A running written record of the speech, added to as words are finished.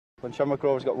When Shamrock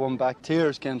Rovers got one back,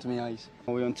 tears came to my eyes.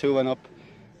 We went 2-1 up,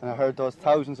 and I heard those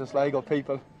thousands of Sligo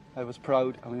people. I was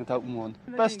proud, and we went out and won.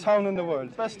 Best town in the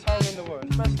world, best town in the world,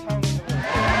 best town in the world.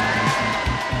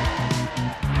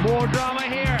 More drama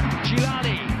here.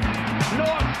 Gilani,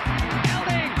 North,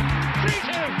 Elding,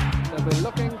 3-2. They've been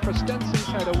looking for Stenson's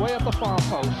head away at the far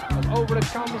post, and over it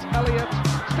comes Elliott.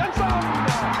 Stenson!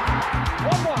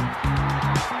 1-1.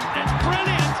 It's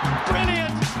brilliant,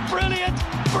 brilliant, brilliant,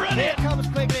 brilliant. Here comes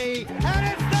Quigley, and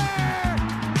it's there!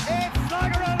 It's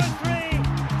Sligo Rovers 3,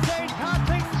 St.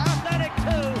 Patrick's Athletic 2,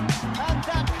 and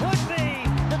that could be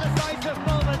the decisive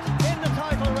moment in the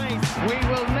title race. We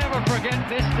will never forget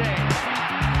this day.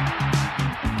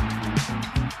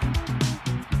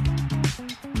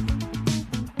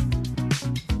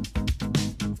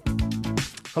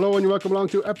 Hello and welcome along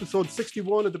to episode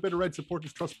 61 of the Bit of Red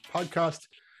Supporters Trust podcast.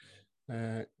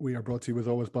 We are brought to you as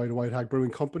always by the White Hag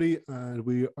Brewing Company, and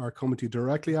we are coming to you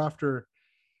directly after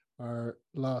our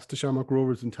loss to Shamrock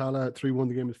Rovers in Tala. 3-1,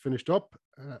 the game is finished up,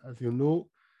 as you'll know.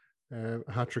 A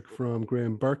hat-trick from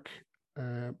Graham Burke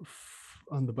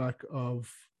on the back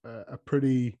of a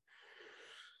pretty,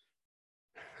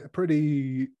 I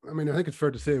think it's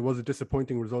fair to say it was a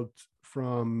disappointing result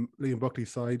from Liam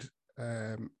Buckley's side.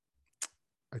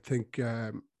 I think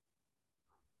a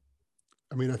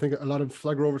lot of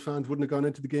Sligo Rovers fans wouldn't have gone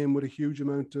into the game with a huge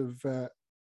amount of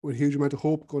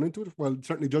hope going into it. Well,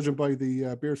 certainly judging by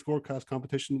the beer scorecast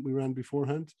competition we ran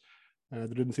beforehand, there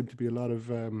didn't seem to be a lot of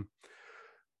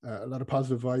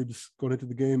positive vibes going into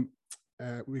the game.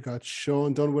 We got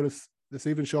Sean done with us this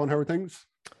evening. Sean, how are things?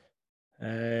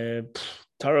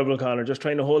 Terrible, Connor. Just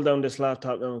trying to hold down this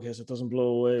laptop now in case it doesn't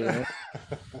blow away. You know?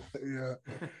 Yeah.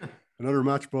 Another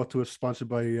match brought to us, sponsored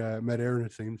by Med Aaron,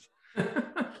 it seems.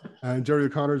 And Jerry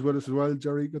O'Connor's with us as well.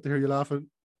 Jerry, good to hear you laughing.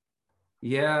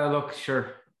 Yeah, look,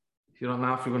 sure. If you don't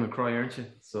laugh, you're going to cry, aren't you?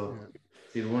 So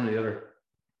it's either one or the other.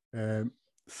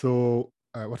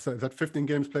 What's that? Is that 15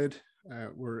 games played?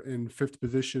 We're in fifth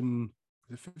position.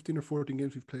 Is it 15 or 14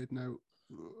 games we've played now?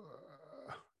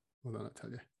 Hold on, I'll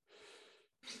tell you.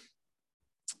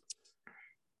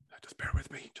 Just bear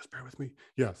with me.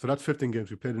 Yeah, so that's 15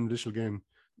 games. We played an additional game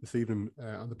this evening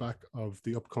on the back of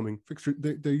the upcoming fixture.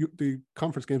 The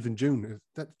conference games in June. Is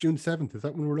that June 7th? Is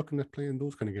that when we're looking at playing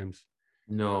those kind of games?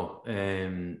 No,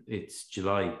 it's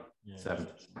July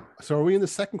 7th. So are we in the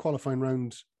second qualifying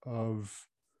round of...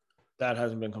 That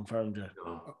hasn't been confirmed yet.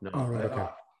 No. Oh, right, okay.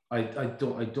 I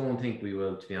don't think we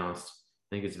will, to be honest.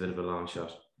 I think it's a bit of a long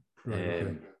shot. Right,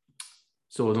 okay.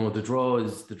 So no, the draw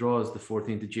is the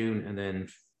 14th of June, and then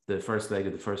the first leg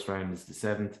of the first round is the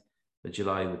 7th of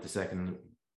July, with the second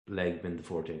leg being the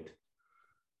 14th.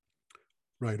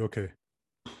 Right, okay.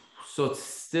 So it's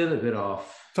still a bit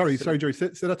off. Sorry, Jerry. Say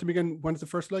that to me again. When's the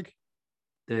first leg?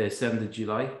 The 7th of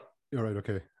July. All right,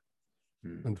 okay.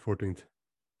 And the 14th.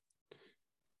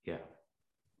 Yeah.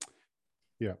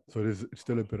 Yeah, so it's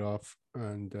still a bit off.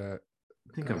 And I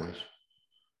think I'm right.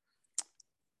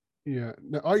 Yeah.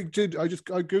 Now, I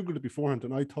Googled it beforehand,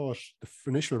 and I thought the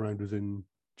initial round was in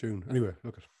June. Anyway,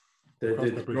 look at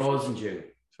the draws in June.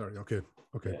 Sorry, okay.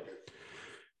 Yeah.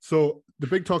 So the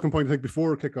big talking point, I think,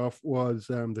 before kickoff was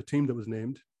the team that was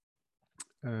named,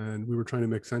 and we were trying to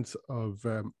make sense of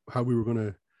how we were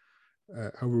going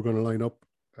to line up.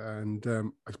 And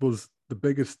I suppose the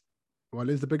biggest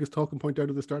talking point out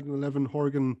of the starting 11,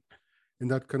 Horgan in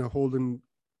that kind of holding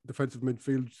defensive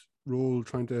midfield role,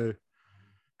 trying to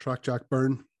track Jack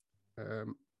Byrne.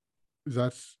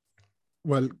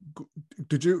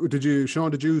 Did you,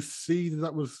 Sean, did you see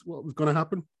that was what was going to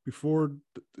happen before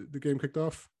the game kicked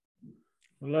off?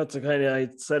 Well, that's I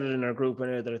said it in our group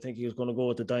anyway that I think he was going to go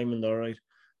with the diamond, all right.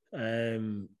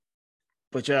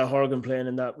 But yeah, Horgan playing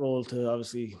in that role to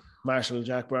obviously marshal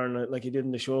Jack Byrne like he did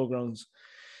in the showgrounds.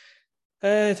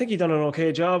 I think he done an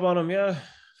okay job on him, yeah.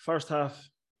 First half,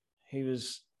 they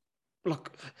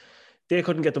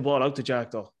couldn't get the ball out to Jack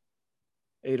though,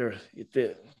 either.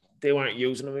 They weren't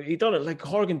using him. He done it, like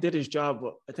Horgan did his job,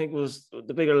 but I think it was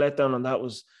the bigger letdown on that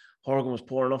was Horgan was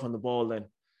poor enough on the ball then.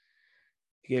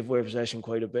 He gave away possession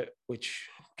quite a bit, which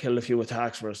killed a few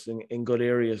attacks for us in good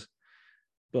areas.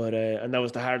 But and that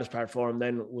was the hardest part for him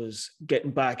then, was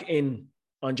getting back in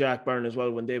on Jack Byrne as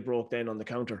well when they broke down on the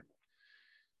counter.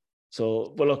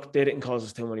 So, but look, they didn't cause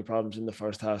us too many problems in the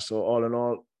first half. So all in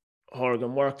all,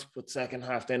 Horgan worked, but second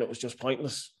half then it was just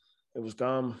pointless. It was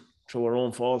gone through our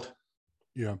own fault.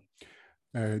 Yeah.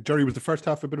 Jerry, was the first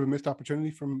half a bit of a missed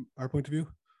opportunity from our point of view?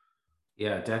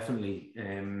 Yeah, definitely.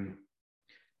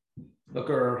 Look,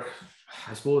 our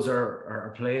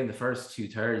play in the first two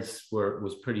thirds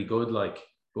was pretty good,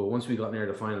 but once we got near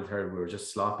the final third, we were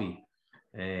just sloppy.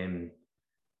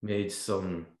 Made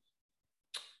some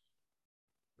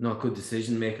not good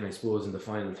decision making, I suppose, in the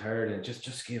final third, and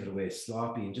just gave it away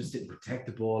sloppy and just didn't protect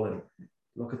the ball. And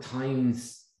look, at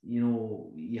times, you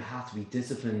know, you have to be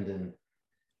disciplined, and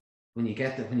when you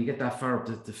get that far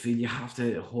up the field, you have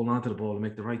to hold on to the ball and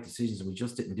make the right decisions. And we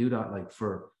just didn't do that. Like,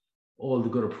 for all the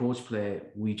good approach play,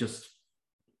 we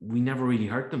never really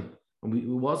hurt them, and it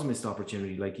was a missed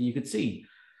opportunity. Like, you could see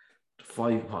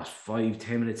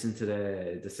 5-10 minutes into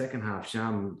the second half,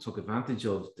 Sham took advantage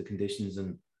of the conditions,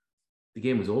 and the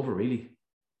game was over, really.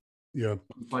 Yeah.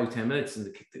 5-10 minutes and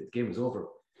the game was over.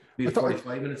 We had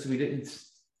 45 minutes and we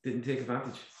didn't take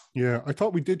advantage. Yeah, I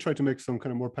thought we did try to make some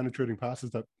kind of more penetrating passes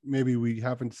that maybe we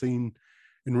haven't seen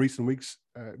in recent weeks.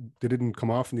 They didn't come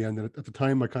off in the end. And at the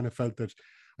time, I kind of felt that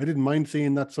I didn't mind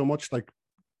seeing that so much. Like,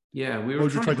 yeah, we were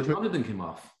trying to, none of them came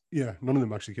off. Yeah, none of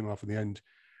them actually came off in the end.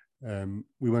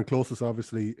 We went closest,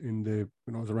 obviously, when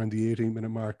it was around the 18-minute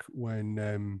mark,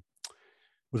 when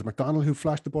was it McDonald who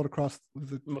flashed the ball across?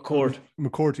 Was it McCourt?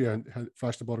 McCourt, yeah,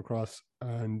 flashed the ball across,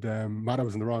 and Mata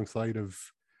was on the wrong side of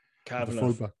the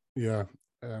fullback. Yeah,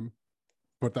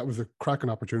 but that was a cracking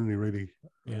opportunity, really.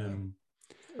 Yeah.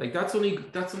 Like, that's only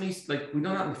like, we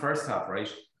done that in the first half, right?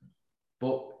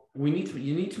 But you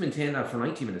need to maintain that for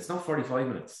 90 minutes, not 45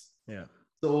 minutes. Yeah.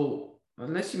 So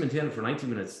unless you maintain it for 90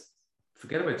 minutes,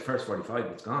 forget about the first 45.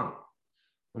 It's gone,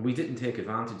 and we didn't take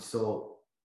advantage. So,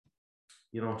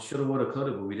 you know, shoulda, woulda,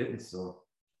 coulda, but we didn't. So,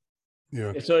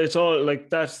 yeah, it's all like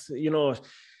that. You know,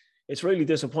 it's really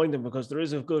disappointing because there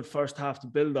is a good first half to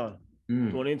build on.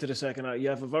 Going into the second half, you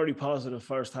have a very positive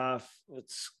first half.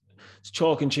 It's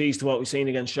chalk and cheese to what we've seen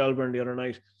against Shelburne the other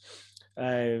night.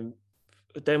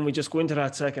 But then we just go into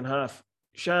that second half.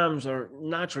 Shams are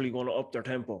naturally going to up their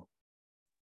tempo.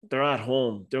 They're at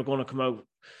home. They're going to come out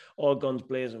all guns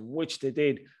blazing, which they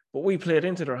did. But we played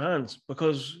into their hands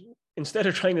because instead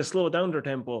of trying to slow down their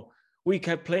tempo, we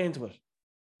kept playing to it.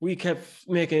 We kept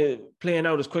playing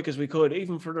out as quick as we could,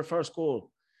 even for their first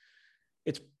goal.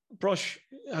 It's Brush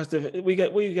we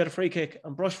get a free kick,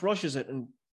 and Brush rushes it and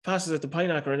passes it to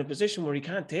Pineacker in a position where he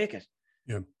can't take it.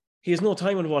 Yeah. He has no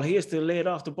time on the ball. He has to lay it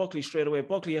off to Buckley straight away.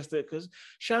 Buckley has to, because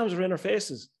Shams are in our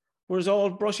faces. Whereas all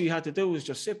Brushy had to do was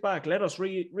just sit back, let us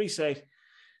reset,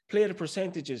 play the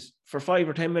percentages for 5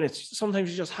 or 10 minutes. Sometimes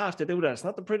you just have to do that. It's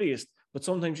not the prettiest, but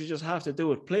sometimes you just have to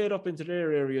do it. Play it up into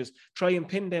their areas, try and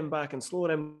pin them back and slow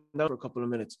them down for a couple of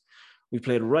minutes. We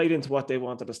played right into what they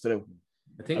wanted us to do.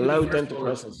 I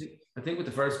think with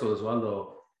the first goal as well,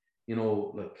 though, you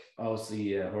know, like,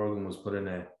 obviously Horgan was put in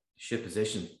a shit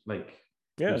position. Like,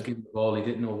 he was given the ball, he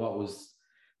didn't know what was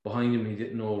behind him, he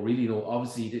didn't really know.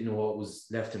 Obviously, he didn't know what was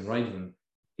left and right of him.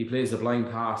 He plays a blind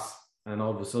pass, and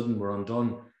all of a sudden we're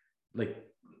undone. Like,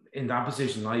 in that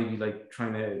position, I'd be like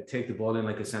trying to take the ball in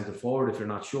like a centre forward. If you're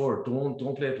not sure,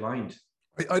 don't play it blind.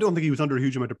 I don't think he was under a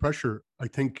huge amount of pressure. I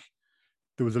think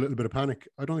there was a little bit of panic.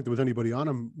 I don't think there was anybody on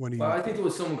him when he. Well, I think there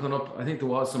was someone coming up. I think there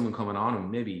was someone coming on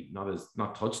him. Maybe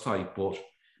not touch tight, but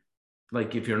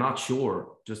like, if you're not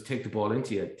sure, just take the ball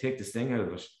into you. Take the sting out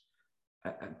of it.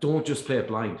 Don't just play it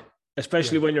blind.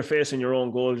 Especially when you're facing your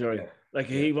own goal, Jerry. Yeah. Like,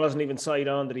 he wasn't even side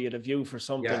on that he had a view for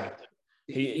something. Yeah.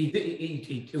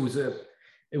 It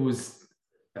was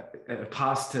a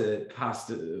pass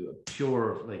to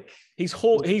pure, like, he's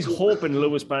hoping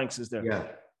Lewis Banks is there. Yeah,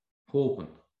 hoping.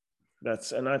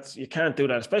 That's you can't do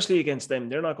that, especially against them.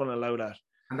 They're not going to allow that.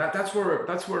 And that's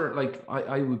where like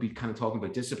I would be kind of talking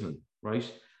about discipline,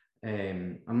 right?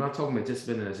 I'm not talking about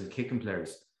discipline as in kicking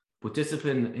players, but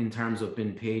discipline in terms of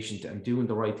being patient and doing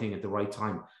the right thing at the right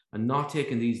time and not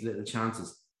taking these little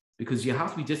chances, because you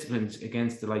have to be disciplined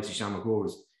against the likes of Shamrock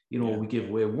Rovers. You know, we give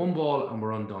away one ball and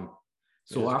we're undone.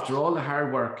 So after all the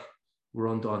hard work, we're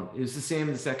undone. It was the same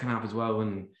in the second half as well.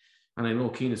 And I know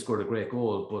Keane scored a great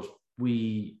goal, but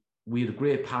we had a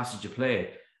great passage of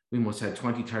play. We must have had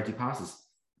 20, 30 passes.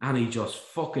 And he just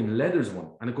fucking leathers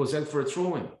one. And it goes out for a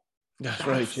throw-in. That's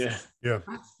right, yeah. Yeah.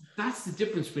 That's the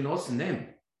difference between us and them.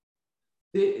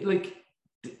 They, like,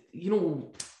 you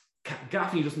know,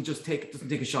 Gaffney doesn't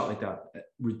take a shot like that. A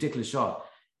ridiculous shot.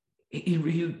 He'll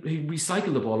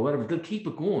recycle the ball or whatever. They'll keep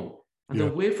it going. And they'll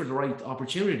wait for the right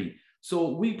opportunity. So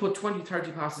we put 20,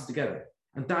 30 passes together.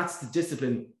 And that's the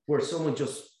discipline where someone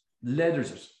just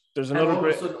leathers it. There's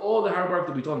another all the hard work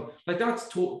that we've done, like,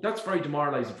 that's very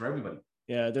demoralizing for everybody.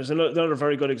 Yeah, there's another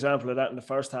very good example of that in the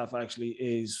first half, actually,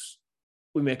 is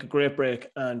we make a great break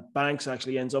and Banks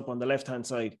actually ends up on the left-hand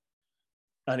side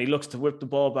and he looks to whip the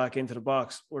ball back into the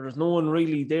box where there's no one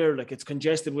really there. Like, it's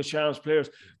congested with Shams players,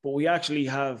 but we actually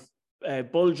have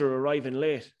Bulger arriving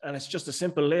late and it's just a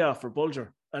simple layoff for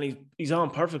Bulger and he's on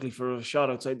perfectly for a shot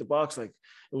outside the box. Like,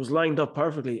 it was lined up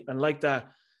perfectly, and like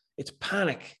that, it's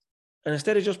panic. And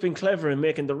instead of just being clever and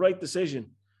making the right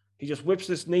decision, He just whips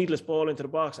this needless ball into the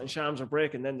box and Shams are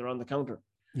breaking, then they're on the counter.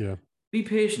 Yeah. Be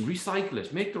patient, recycle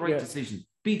it, make the right decision,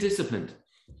 be disciplined.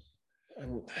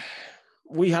 And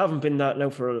we haven't been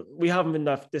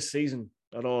that this season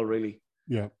at all, really.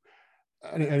 Yeah.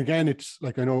 And again, it's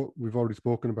like, I know we've already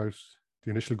spoken about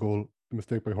the initial goal, the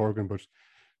mistake by Horgan, but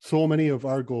so many of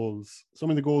our goals,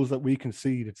 some of the goals that we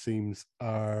concede, it seems,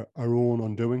 are our own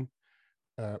undoing.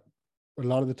 A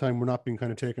lot of the time we're not being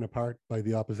kind of taken apart by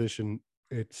the opposition.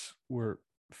 We're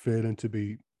failing to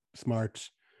be smart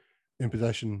in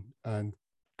possession and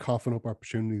coughing up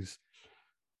opportunities.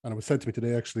 And it was said to me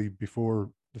today, actually, before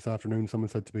this afternoon, someone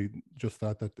said to me just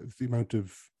that it's the amount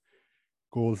of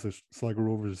goals that Sligo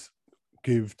Rovers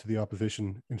give to the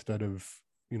opposition instead of,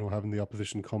 having the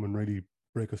opposition come and really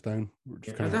break us down.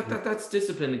 That's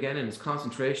discipline again, and it's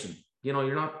concentration.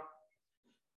 You're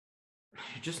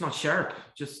just not sharp.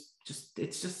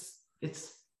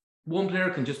 It's one player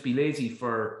can just be lazy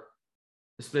for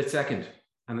a split second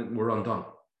and then we're undone.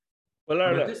 Well,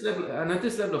 at this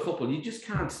level of football, you just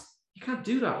can't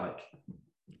do that. Like,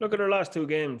 look at our last two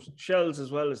games. Shells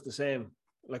as well is the same.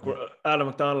 Like, Adam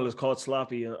McDonald is caught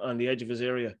sloppy on the edge of his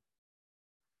area,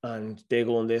 and they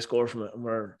go and they score from it.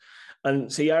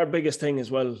 And see, our biggest thing as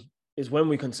well is when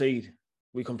we concede,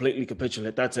 we completely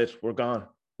capitulate. That's it. We're gone.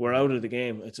 We're out of the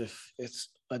game.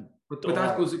 But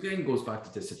that goes back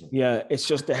to discipline. Yeah, it's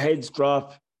just the heads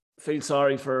drop, feel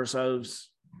sorry for ourselves.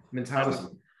 Mentality.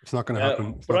 It's not going to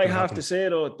happen. But I have to say,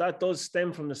 though, that does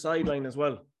stem from the sideline as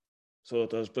well. So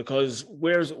it does, because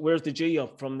where's the G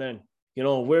up from then?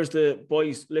 Where's the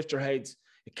boys, lift your heads?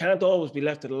 It can't always be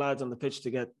left to the lads on the pitch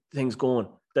to get things going.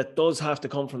 That does have to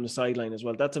come from the sideline as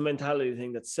well. That's a mentality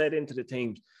thing that's set into the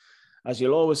teams. As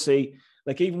you'll always see,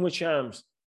 like even with Shams,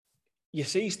 you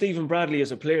see Stephen Bradley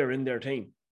as a player in their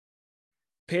team.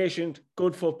 Patient,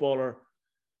 good footballer,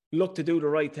 look to do the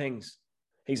right things.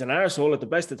 He's an arsehole at the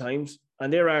best of times,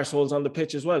 and they're arseholes on the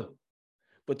pitch as well.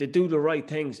 But they do the right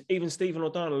things. Even Stephen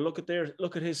O'Donnell, look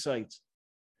at his sides.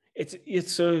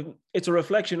 It's a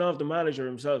reflection of the manager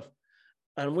himself.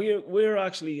 And we're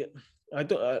actually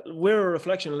we're a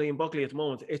reflection of Liam Buckley at the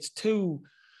moment. It's too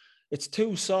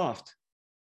soft.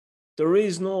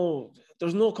 There's no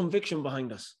conviction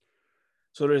behind us.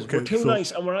 So we're too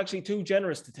nice, and we're actually too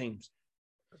generous to teams.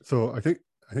 So I think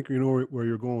you know where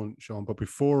you're going, Sean. But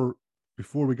before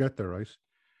we get there, right,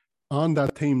 on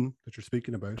that team that you're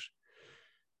speaking about,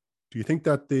 do you think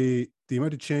that the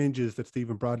amount of changes that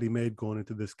Stephen Bradley made going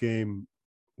into this game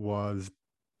was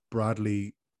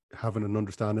Bradley having an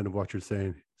understanding of what you're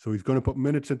saying? So he's going to put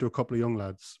minutes into a couple of young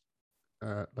lads,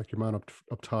 like your man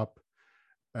up top.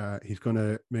 He's going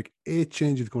to make 8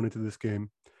 changes going into this game.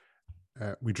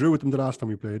 We drew with them the last time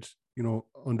we played.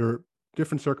 Under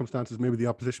different circumstances, maybe the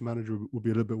opposition manager would be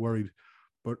a little bit worried,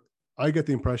 but I get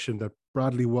the impression that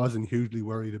Bradley wasn't hugely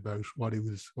worried about what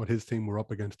his team were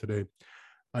up against today,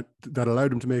 and that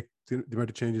allowed him to make the amount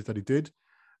of changes that he did.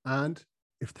 And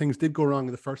if things did go wrong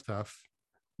in the first half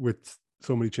with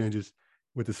so many changes,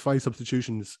 with his 5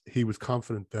 substitutions, he was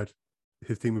confident that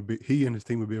he and his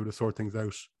team would be able to sort things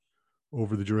out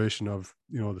over the duration of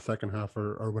the second half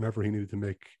or whenever he needed to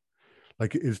make.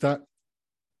 Like, is that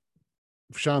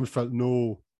Shams felt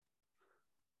no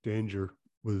danger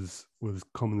was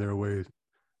coming their way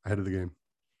ahead of the game?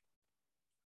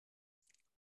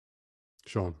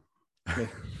 Sean.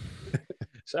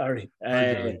 Sorry.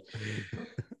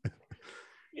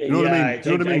 You know what I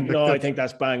mean? I think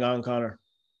that's bang on, Connor.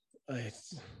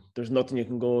 There's nothing you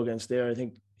can go against there. I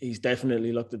think he's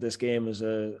definitely looked at this game as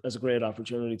a great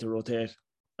opportunity to rotate,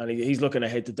 and he's looking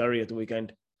ahead to Derry at the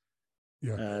weekend.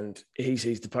 Yeah. And he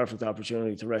sees the perfect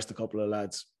opportunity to rest a couple of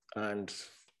lads and,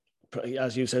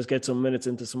 as you says, get some minutes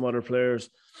into some other players,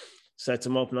 sets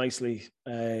them up nicely.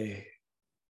 And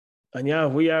yeah,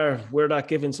 we're that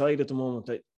given side at the moment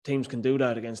that teams can do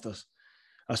that against us.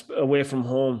 Away from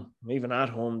home, even at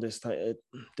home these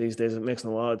days, it makes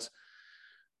no odds.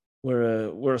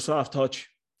 We're a soft touch,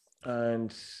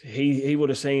 and he would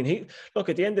have seen. Look,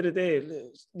 at the end of the day,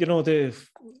 the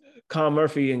Con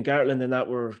Murphy and Gartland and that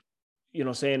were,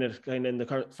 saying it kind of in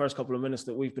the first couple of minutes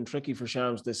that we've been tricky for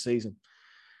Shams this season.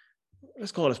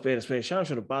 Let's call a spade a spade. Shams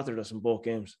should have battered us in both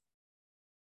games.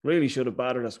 Really should have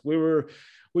battered us.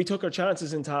 We took our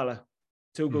chances in Tala,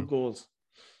 2 good goals.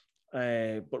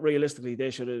 But realistically,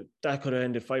 that could have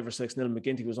ended 5 or 6-0.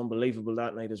 McGinty was unbelievable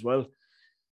that night as well.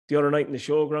 The other night in the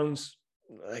showgrounds,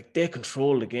 like, they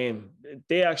controlled the game.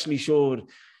 They actually showed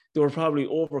they were probably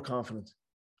overconfident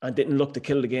and didn't look to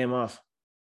kill the game off.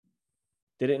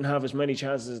 They didn't have as many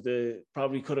chances as they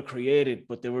probably could have created,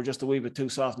 but they were just a wee bit too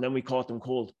soft, and then we caught them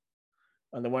cold.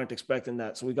 and they weren't expecting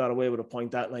that. So we got away with a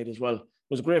point that night as well. It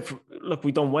was great. Look,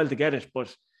 we done well to get it,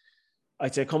 but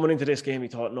I'd say coming into this game, he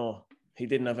thought, no, he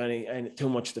didn't have any too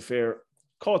much to fear.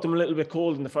 Caught them a little bit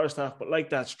cold in the first half, but like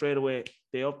that, straight away,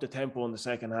 they upped the tempo in the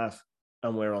second half,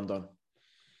 and we're undone.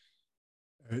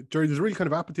 Jerry, there's really kind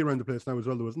of apathy around the place now as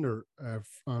well, though, isn't there?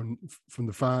 From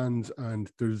the fans,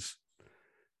 and there's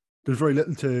very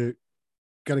little to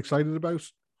get excited about.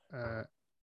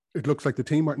 It looks like the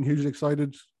team aren't hugely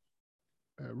excited,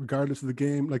 regardless of the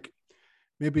game. Like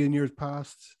maybe in years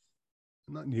past,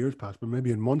 not in years past, but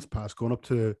maybe in months past, going up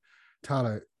to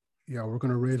Tala, yeah, we're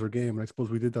going to raise our game. And I suppose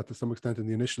we did that to some extent in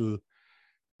the initial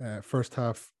first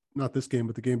half, not this game,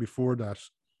 but the game before that,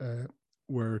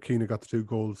 where Keane got the 2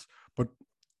 goals. But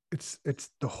it's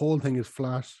the whole thing is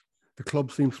flat. The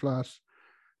club seems flat.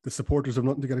 The supporters have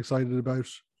nothing to get excited about.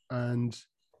 And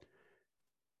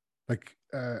like,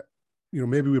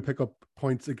 maybe we'll pick up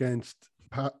points against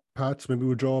Pats, maybe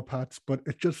we'll draw Pats, but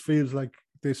it just feels like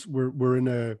this, we're in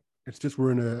a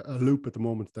loop at the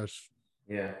moment.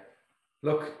 Yeah.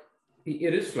 Look,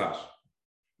 it is flat.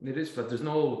 It is flat. There's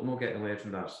no getting away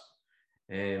from that.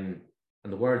 And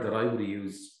the word that I would have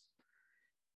used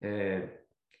in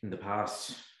the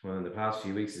past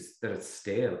few weeks is that it's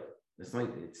stale. It's like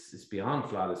it's beyond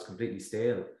flat. It's completely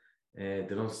stale. There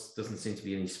doesn't seem to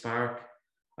be any spark.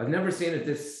 I've never seen it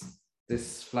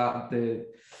this flat, the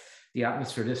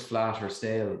atmosphere this flat or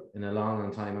stale in a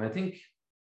long time. And I think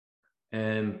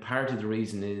part of the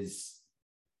reason is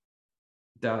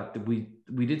that we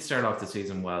did start off the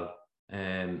season well,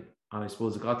 and I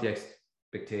suppose it got the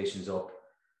expectations up.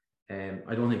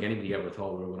 I don't think anybody ever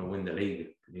thought we were going to win the league,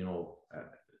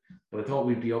 but I thought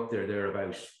we'd be up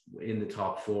thereabout in the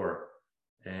top 4,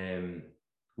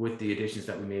 with the additions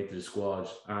that we made to the squad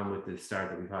and with the start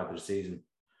that we've had to the season.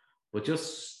 But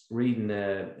just reading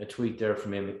a tweet there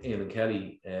from Eamon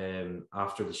Kelly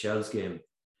after the Shells game,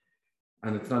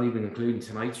 and it's not even including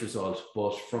tonight's result,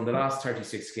 but from the last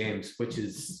 36 games, which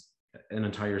is an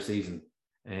entire season,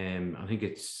 I think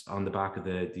it's on the back of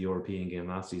the European game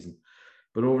last season,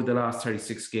 but over the last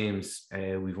 36 games,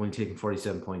 we've only taken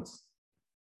 47 points.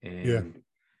 And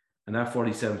that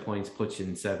 47 points puts you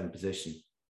in 7th position.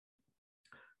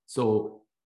 So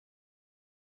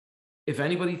if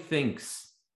anybody thinks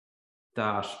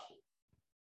that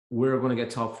we're going to get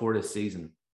top 4 this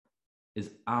season, is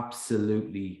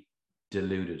absolutely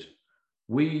deluded.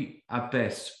 We, at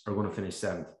best, are going to finish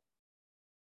 7th.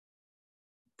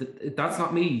 That's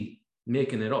not me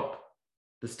making it up.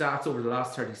 The stats over the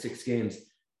last 36 games,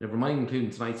 never mind including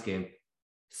tonight's game,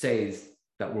 says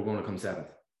that we're going to come 7th.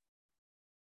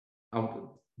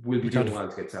 We'll be doing well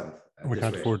to get 7th. We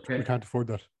can't afford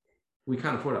that. We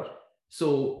can't afford that.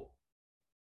 So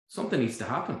something needs to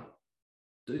happen.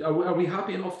 Are we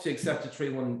happy enough to accept a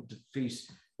 3-1 defeat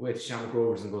with Shamrock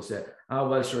Rovers and go say, oh,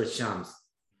 well, sure, it's shams.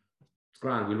 It's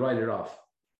grand, we'll write it off.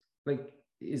 Like,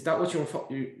 is that what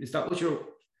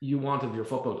you want of your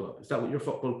football club? Is that what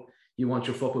you want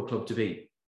your football club to be?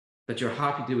 That you're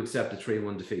happy to accept a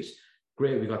 3-1 defeat?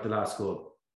 Great, we got the last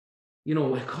goal.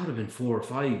 It could have been 4 or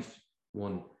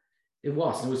 5-1. It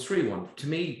wasn't. It was 3-1. To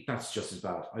me, that's just as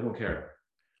bad. I don't care.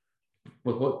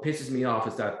 But what pisses me off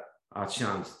is that at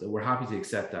shams, that we're happy to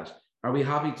accept that. Are we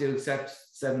happy to accept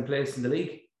 7th place in the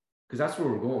league? Because that's where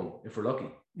we're going, if we're lucky.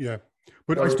 Yeah.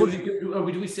 But or I suppose...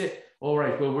 do we say, all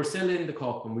right, well, we're still in the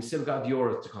cup and we still got the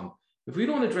Euros to come. If we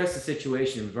don't address the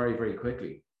situation very, very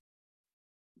quickly,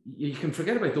 you can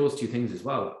forget about those 2 things as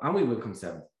well, and we will come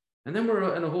 7th. And then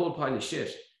we're in a whole pile of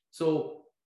shit. So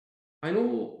I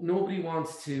know nobody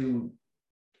wants to,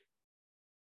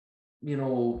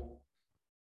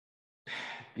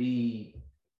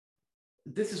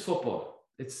 this is football.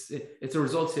 It's a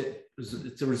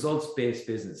results-based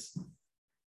business.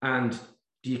 And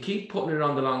do you keep putting it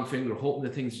on the long finger, hoping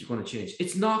that things are going to change?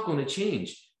 It's not going to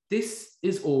change. This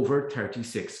is over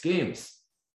 36 games.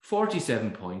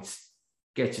 47 points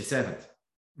get you 7th.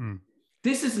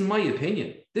 This isn't my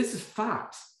opinion. This is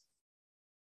facts.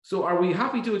 So are we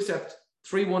happy to accept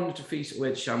 3-1 defeat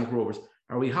with Shamrock Rovers?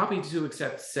 Are we happy to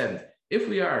accept 7th? If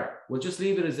we are, we'll just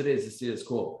leave it as it is, the status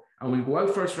quo. And we'll go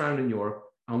out first round in Europe,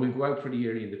 and we'll go out pretty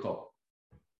early in the cup.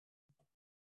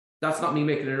 That's not me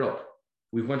making it up.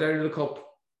 We went out of the cup,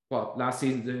 last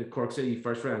season, the Cork City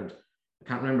first round. I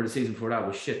can't remember the season before that,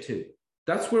 was shit too.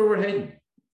 That's where we're heading.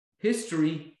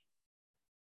 History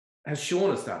has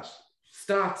shown us that.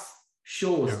 Stats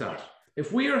show us that.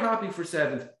 If we are happy for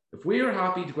 7th, if we are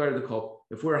happy to go out of the cup,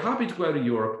 if we're happy to go out of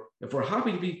Europe, if we're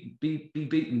happy to be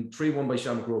beaten 3-1 by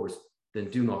Shamrock Rovers, then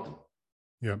do nothing.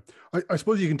 Yeah. I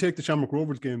suppose you can take the Shamrock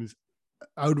Rovers games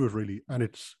out of it, really, and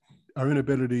it's our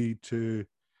inability to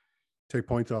take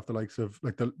points off the likes of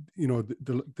like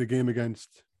the game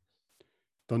against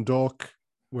Dundalk,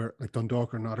 where like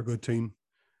Dundalk are not a good team.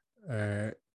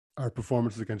 Our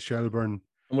performances against Shelbourne,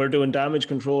 and we're doing damage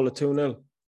control at 2-0.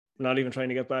 Not even trying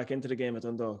to get back into the game at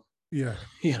Dundalk. Yeah,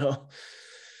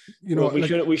 we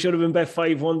should have been bet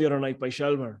 5-1 the other night by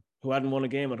Shelbourne, who hadn't won a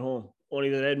game at home. Only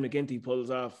that Ed McGinty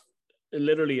pulls off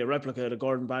literally a replica of the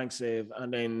Gordon Banks save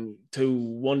and then 2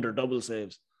 wonder double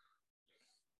saves.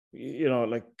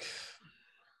 It's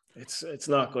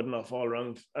not good enough all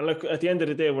around. And look, at the end of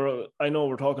the day, I know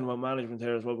we're talking about management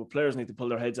here as well, but players need to pull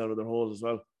their heads out of their holes as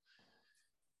well.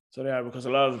 So they are, because a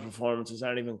lot of the performances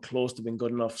aren't even close to being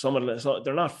good enough. Some of them,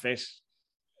 they're not fit.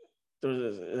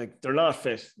 They're not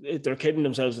fit. They're kidding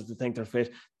themselves if they think they're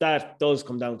fit. That does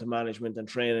come down to management and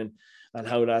training and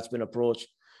how that's been approached.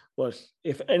 But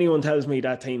if anyone tells me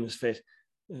that team is fit,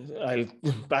 I'll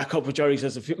back up what Jerry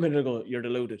says a few minutes ago. You're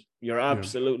deluded. You're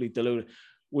absolutely deluded.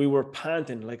 We were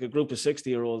panting like a group of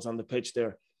 60-year-olds on the pitch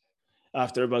there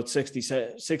after about 60,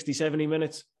 70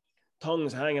 minutes.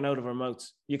 Tongues hanging out of our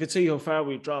mouths. You could see how far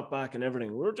we dropped back and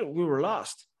everything. We were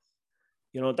lost.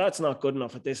 That's not good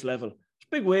enough at this level. There's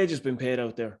big wages being paid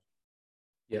out there.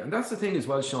 Yeah, and that's the thing as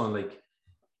well, Sean. Like,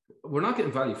 we're not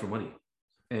getting value for money.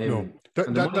 No,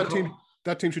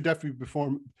 that team should definitely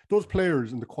perform. Those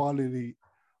players and the quality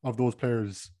of those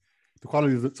players, the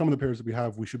quality of some of the players that we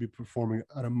have, we should be performing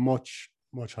at a much,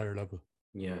 much higher level.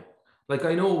 Yeah, like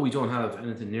I know we don't have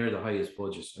anything near the highest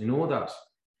budgets. I know that.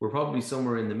 We're probably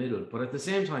somewhere in the middle, but at the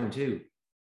same time too,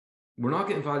 we're not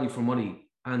getting value for money,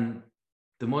 and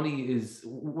the money is,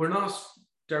 we're not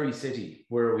Derry City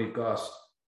where we've got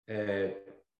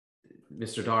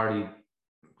Mr. Doherty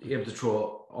able to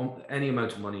throw any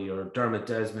amount of money, or Dermot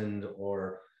Desmond,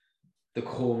 or the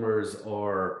Comers,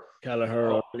 or Gallagher,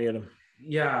 or any of them.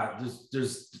 Yeah,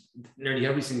 there's nearly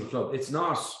every single club. It's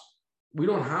not, we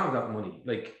don't have that money.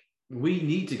 Like, we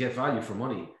need to get value for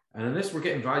money, and unless we're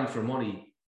getting value for money,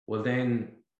 well,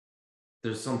 then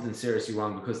there's something seriously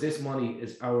wrong, because this money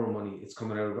is our money. It's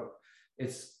coming out of,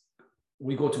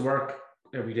 we go to work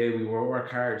every day. We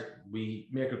work hard. We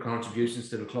make our contributions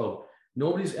to the club.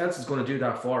 Nobody else is going to do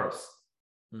that for us.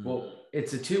 But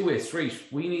it's a two-way street.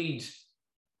 We need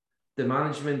the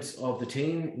management of the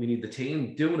team. We need the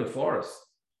team doing it for us.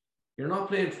 You're not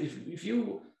playing, if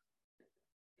you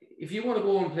want to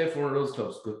go and play for one of those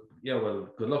clubs,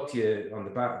 good luck to you on the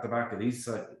back of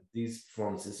these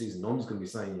performances this season. No one's going to be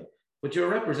signing you, but you're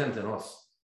representing us.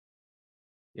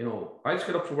 I just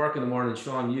get up for work in the morning.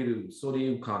 Sean, you do. So do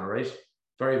you, Conor, right?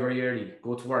 Very, very early.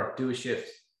 Go to work, do a shift.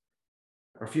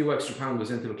 Or a few extra pounds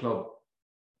goes into the club.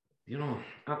 I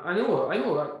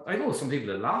know some people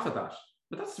that laugh at that,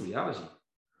 but that's the reality.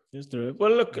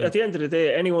 Well, look, at the end of the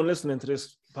day, anyone listening to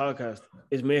this podcast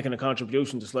is making a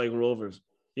contribution to Sligo Rovers.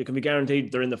 You can be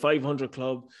guaranteed they're in the 500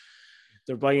 club.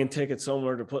 They're buying tickets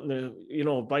somewhere. They're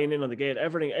putting buying in on the gate.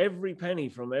 Every penny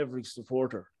from every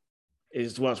supporter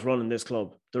is what's running this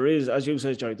club. There is, as you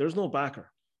said, Jerry, there's no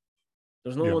backer.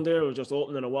 There's no one there who's just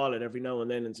opening a wallet every now and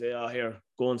then and say, here,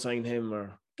 go and sign him,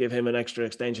 or give him an extra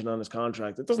extension on his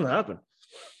contract. It doesn't happen.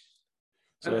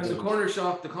 So and the corner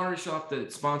shop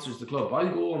that sponsors the club, I'll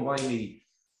go and buy me,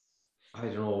 I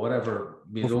don't know, whatever,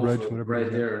 loaf of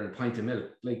bread there and a pint of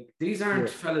milk. Like, these aren't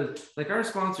fellas, like, our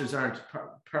sponsors aren't,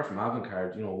 apart from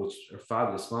Avantcard, which are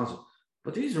fabulous sponsors,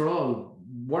 but these are all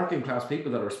working class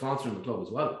people that are sponsoring the club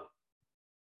as well.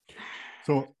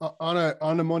 So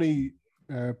on a money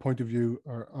point of view,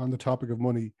 or on the topic of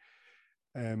money,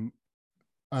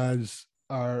 as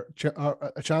our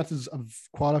chances of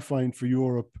qualifying for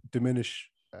Europe diminish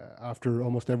after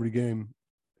almost every game,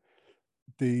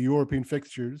 the European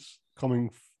fixtures coming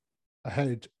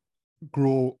ahead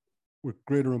grow with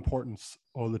greater importance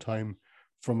all the time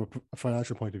from a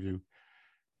financial point of view.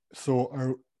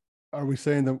 So are we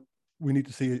saying that we need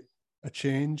to see a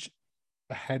change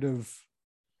ahead of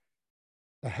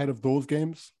those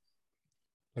games?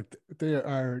 Like, they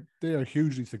are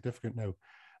hugely significant now.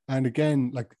 And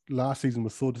again, like, last season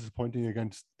was so disappointing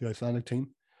against the Icelandic team.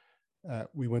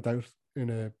 We went out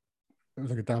it was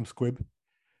like a damn squib.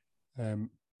 And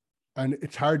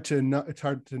it's hard to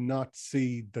not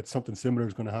see that something similar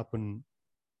is going to happen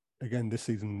again this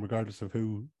season, regardless of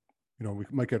who, we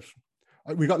might get.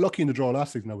 We got lucky in the draw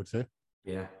last season, I would say.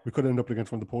 Yeah, we could end up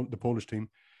against one of the Polish team.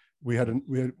 We had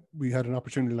an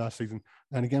opportunity last season,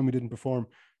 and again we didn't perform.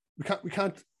 We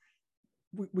can't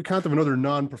have another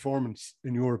non-performance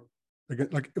in Europe. Again,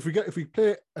 like, if we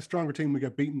play a stronger team, we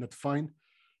get beaten. That's fine.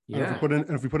 Yeah. And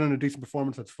if we put in a decent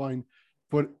performance, that's fine.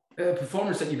 But a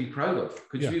performance that you'd be proud of.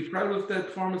 Could you be proud of the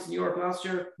performance in Europe last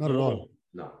year? Not at all.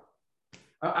 No.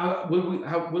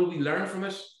 Will we learn from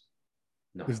it?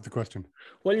 No. Is the question.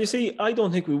 Well, you see, I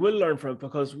don't think we will learn from it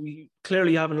because we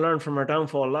clearly haven't learned from our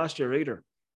downfall last year either.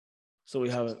 So we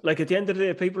haven't. Like, at the end of the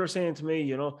day, people are saying to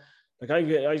me, like I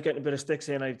was getting a bit of stick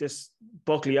saying I have this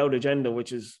Buckley out agenda,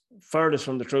 which is furthest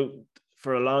from the truth.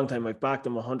 For a long time, I've backed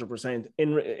them 100%.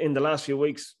 In the last few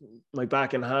weeks, my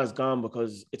backing has gone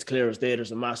because it's clear as day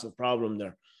there's a massive problem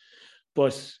there.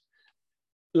 But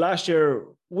last year,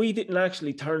 we didn't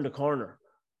actually turn the corner.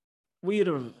 We had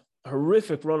a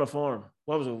horrific run of form.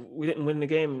 What was it? We didn't win the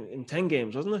game in 10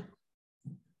 games, wasn't it?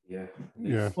 Yeah.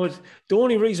 Yeah. But the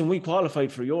only reason we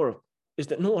qualified for Europe is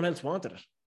that no one else wanted it.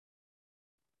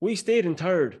 We stayed in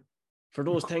third for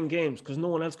those 10 games because no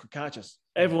one else could catch us.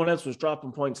 Everyone else was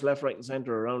dropping points left, right, and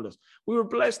centre around us. We were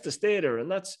blessed to stay there, and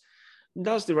that's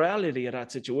the reality of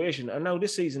that situation. And now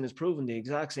this season has proven the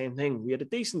exact same thing. We had a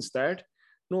decent start,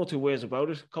 no two ways about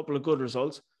it, a couple of good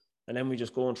results, and then we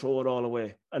just go and throw it all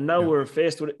away. And now we're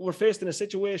faced in a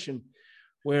situation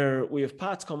where we have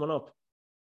Pats coming up,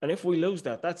 and if we lose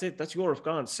that, that's it. That's Europe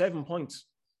gone. 7 points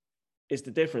is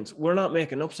the difference. We're not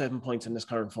making up 7 points in this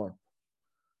current form.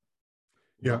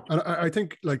 Yeah, and I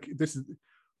think like this is.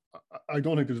 I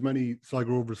don't think there's many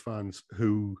Sligo Rovers fans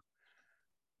who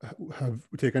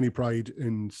take any pride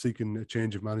in seeking a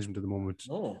change of management at the moment.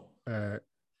 No.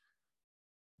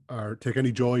 Or take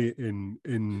any joy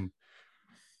in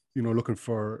looking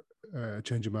for a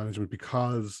change of management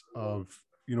because of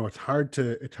it's hard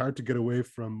to get away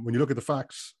from when you look at the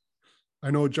facts.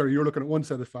 I know, Jerry, you're looking at one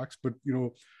set of facts, but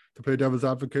to play devil's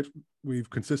advocate, we've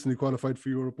consistently qualified for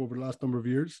Europe over the last number of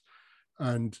years,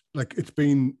 and like it's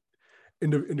been in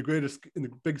the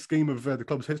big scheme of the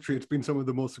club's history, it's been some of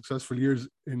the most successful years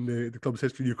in the club's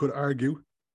history, you could argue,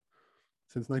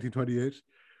 since 1928.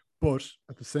 But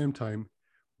at the same time,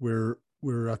 we're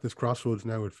at this crossroads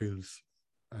now, it feels.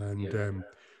 And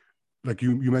like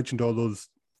you mentioned all those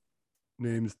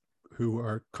names who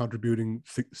are contributing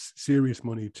serious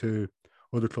money to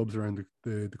other clubs around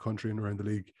the country and around the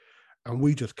league. And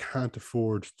we just can't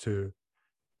afford to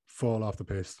fall off the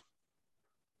pace.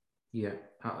 Yeah,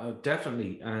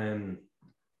 definitely. And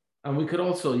we could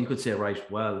also, you could say,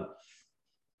 right, well,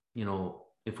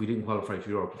 if we didn't qualify for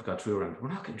Europe, we've got through a round. We're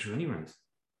not getting through any rounds.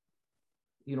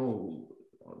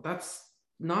 That's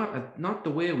not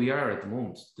the way we are at the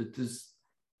moment. There's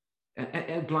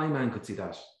a blind man could see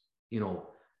that,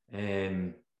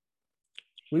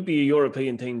 We'd be a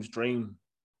European team's dream.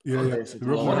 Yeah. 100%.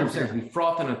 We're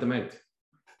frothing at the mouth.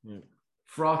 Yeah.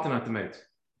 Frothing at the mouth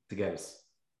to get us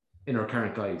in our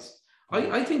current guys.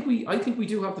 I think we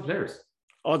do have the players.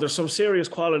 Oh, there's some serious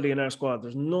quality in our squad.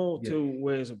 There's no two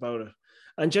ways about it.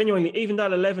 And genuinely, even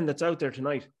that 11 that's out there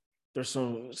tonight, there's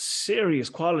some serious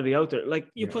quality out there. Like,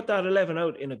 you put that 11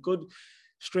 out in a good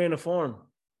strain of form,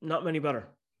 not many better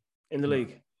in the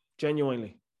league.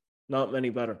 Genuinely, not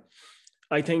many better.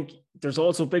 I think there's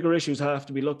also bigger issues have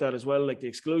to be looked at as well, like the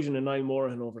exclusion of Niall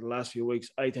Morahan over the last few weeks.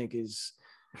 I think it's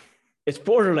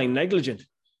borderline negligent.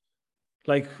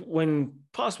 Like, when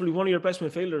possibly one of your best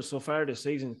midfielders so far this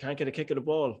season can't get a kick of the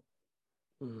ball,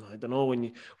 I don't know,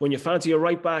 when you fancy a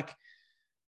right back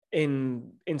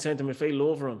in centre midfield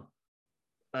over him,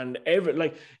 and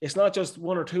it's not just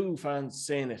one or two fans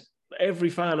saying it.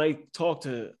 Every fan I talk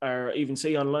to or even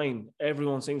see online,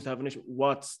 everyone seems to have an issue.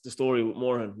 What's the story with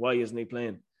Morahan? Why isn't he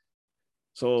playing?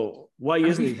 So why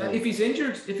isn't he playing? If he's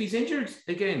injured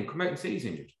again, come out and say he's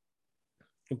injured.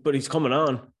 But he's coming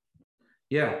on.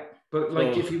 Yeah. But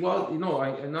if he was, I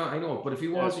know, but if he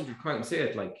was injured, come out and say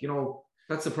it.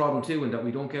 That's the problem too, and that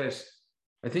we don't get.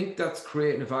 I think that's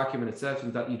creating a vacuum in itself,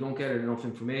 and that you don't get enough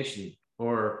information,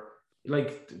 or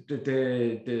like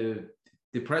the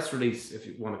press release, if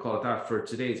you want to call it that, for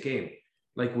today's game,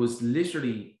 was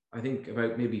literally, I think,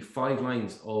 about maybe 5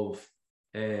 lines of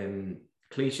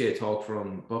cliche talk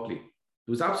from Buckley. There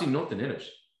was absolutely nothing in it.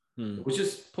 It was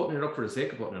just putting it up for the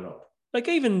sake of putting it up. Like,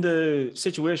 even the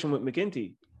situation with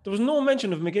McGinty. There was no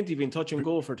mention of McGinty being touch and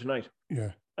go for tonight.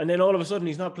 Yeah. And then all of a sudden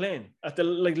he's not playing. Ed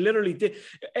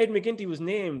McGinty was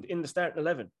named in the starting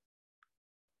 11.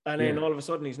 And then all of a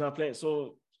sudden he's not playing.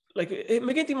 So,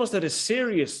 McGinty must have had a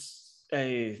serious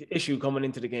issue coming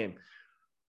into the game.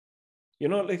 They're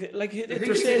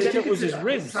saying that it was his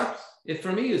ribs.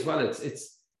 For me as well,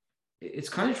 it's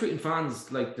kind of treating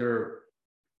fans like they're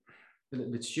a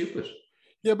little bit stupid.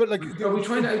 Yeah, but are we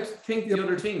trying to outthink the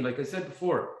other team? Like I said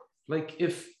before,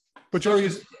 But Jerry,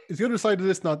 is the other side of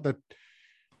this not that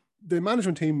the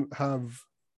management team have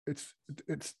it's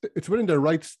within their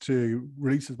rights to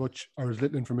release as much or as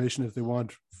little information as they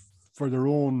want for their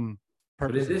own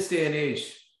purposes. But in this day and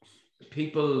age,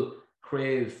 people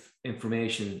crave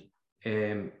information.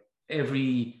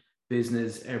 Every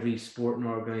business, every sporting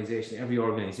organization, every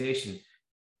organization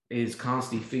is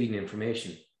constantly feeding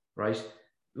information, right?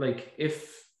 Like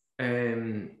if,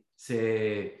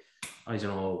 say, I don't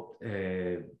know,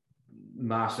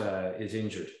 Mata is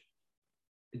injured,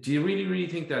 do you really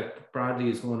think that Bradley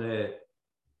is going to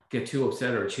get too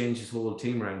upset or change his whole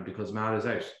team around because Mata's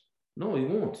out? No, he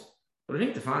won't. But I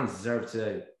think the fans deserve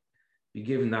to be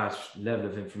given that level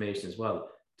of information as well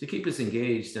to keep us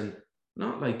engaged and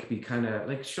not like be kind of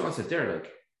like Sean said there,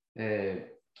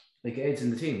 like Ed's in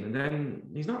the team and then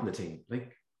he's not in the team.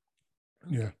 Like,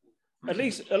 yeah. At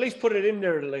least put it in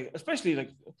there, like, especially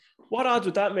like, what odds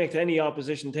would that make to any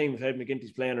opposition team if Ed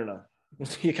McGinty's playing or not?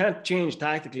 You can't change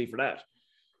tactically for that.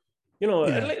 You know,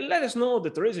 let us know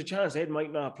that there is a chance Ed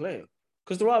might not play,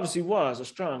 because there obviously was a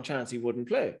strong chance he wouldn't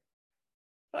play.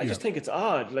 I just think it's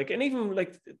odd. Like, and even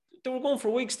like they were going for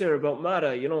weeks there about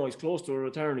Mata, you know, he's close to a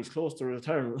return.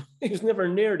 He was never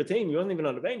near the team. He wasn't even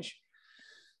on the bench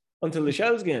until the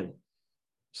Shells game.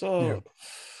 So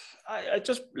I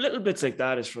just, little bits like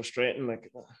that is frustrating.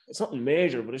 Like, it's nothing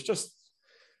major, but it's just,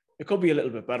 it could be a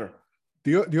little bit better.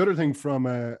 The other thing from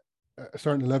a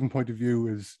starting 11 point of view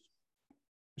is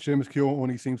Seamus Keogh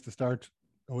only seems to start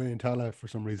away in Tala for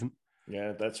some reason.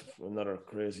 Yeah, that's another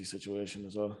crazy situation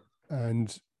as well.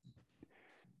 And,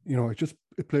 you know,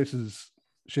 it places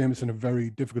Seamus in a very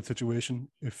difficult situation.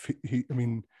 If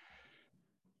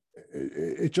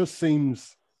it just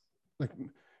seems like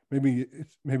maybe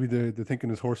the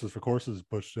thinking is horses for courses,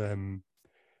 but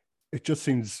it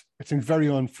seems very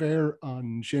unfair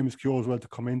on Seamus Keogh as well to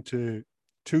come into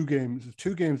two games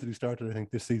that he started, I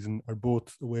think, this season are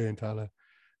both away in Tala.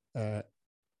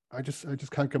 I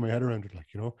just can't get my head around it.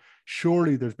 Like, you know,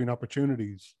 surely there's been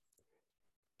opportunities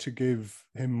to give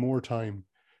him more time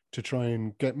to try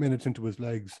and get minutes into his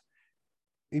legs,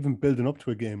 even building up to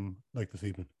a game like this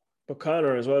evening. But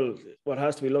Conor as well, what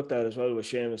has to be looked at as well with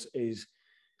Seamus is,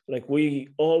 like,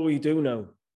 all we do now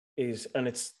is, and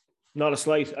it's not a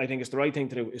slight, I think it's the right thing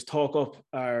to do, is talk up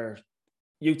our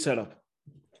youth setup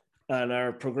and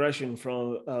our progression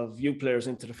of youth players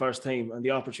into the first team and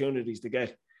the opportunities to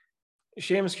get.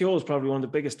 Seamus Keogh is probably one of the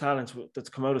biggest talents that's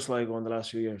come out of Sligo in the last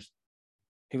few years.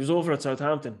 He was over at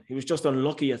Southampton. He was just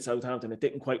unlucky at Southampton. It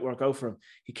didn't quite work out for him.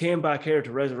 He came back here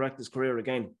to resurrect his career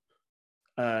again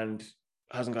and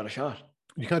hasn't got a shot.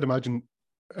 You can't imagine.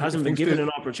 Hasn't been given an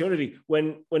opportunity.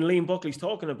 When Liam Buckley's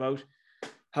talking about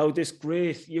how this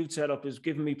great youth setup is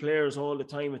giving me players all the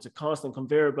time, it's a constant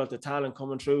conveyor belt of talent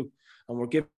coming through and we're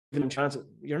giving them chances.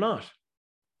 You're not.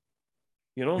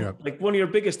 You know, like one of your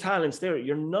biggest talents there,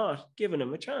 you're not giving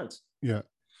him a chance. Yeah.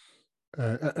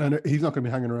 And he's not going to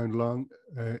be hanging around long.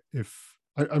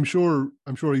 I'm sure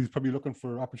he's probably looking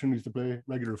for opportunities to play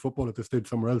regular football at this stage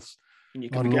somewhere else. And you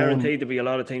can be guaranteed to be a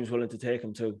lot of teams willing to take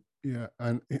him too. Yeah,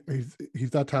 and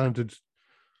he's that talented.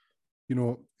 You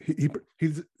know,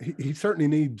 he certainly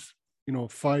needs, you know,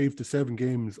 5 to 7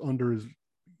 games under his,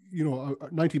 you know,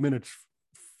 90 minutes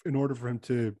in order for him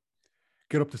to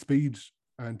get up to speed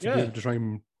and to be able to try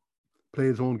and play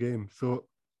his own game. So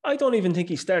I don't even think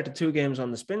he started 2 games on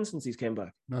the spin since he's came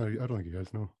back. No, I don't think he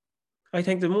has, no. I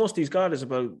think the most he's got is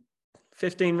about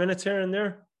 15 minutes here and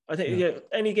there. I think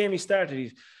any game he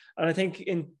started, and I think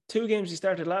in 2 games he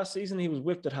started last season, he was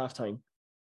whipped at halftime.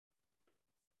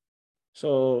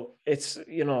 So it's,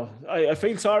 you know, I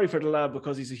feel sorry for the lad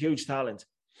because he's a huge talent.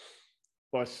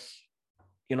 But,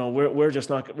 you know, we're just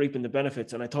not reaping the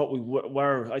benefits. And I thought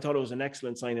I thought it was an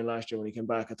excellent signing last year when he came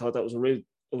back. I thought that was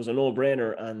it was a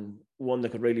no-brainer and one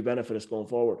that could really benefit us going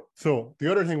forward. So the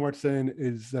other thing worth saying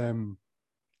is, you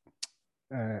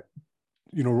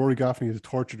know, Rory Gaffney has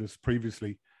tortured us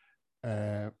previously.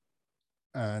 And,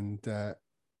 you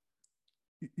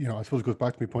know, I suppose it goes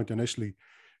back to my point initially.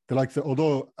 The likes of,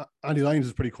 although Andy Lyons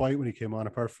is pretty quiet when he came on,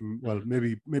 apart from, well,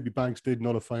 maybe Banks did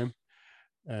nullify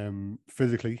him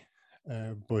physically.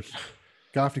 But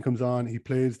Gaffney comes on, he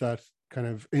plays that kind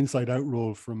of inside-out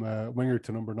role from winger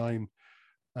to number 9.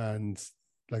 And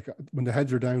like when the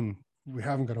heads are down, we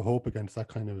haven't got a hope against that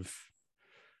kind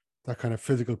of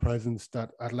physical presence,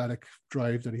 that athletic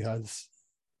drive that he has.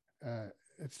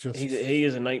 It's just he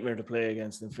is a nightmare to play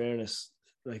against. In fairness,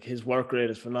 like his work rate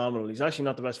is phenomenal. He's actually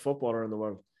not the best footballer in the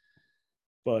world,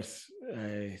 but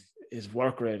his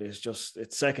work rate is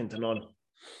it's second to none.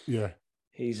 Yeah,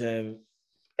 he's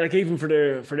like even for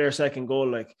their second goal,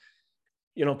 like,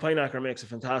 you know, Pineacker makes a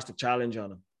fantastic challenge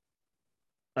on him.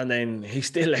 And then he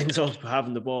still ends up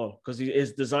having the ball because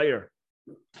his desire,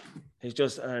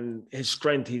 and his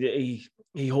strength, he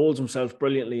holds himself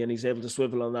brilliantly and he's able to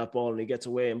swivel on that ball and he gets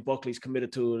away, and Buckley's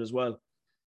committed to it as well.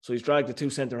 So he's dragged the 2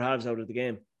 centre halves out of the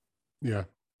game. Yeah.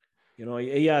 You know,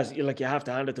 he has, like, you have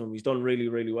to hand it to him. He's done really,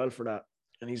 really well for that.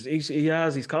 And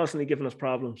he's constantly giving us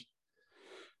problems.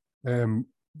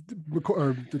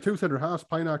 The two centre halves,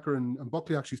 Pineacker and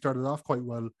Buckley, actually started off quite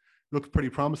well. Looked pretty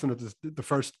promising at the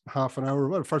first half an hour.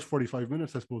 Well, first 45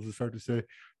 minutes, I suppose it's fair to say.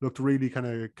 Looked really kind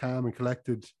of calm and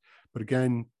collected. But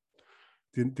again,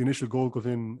 the initial goal goes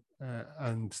in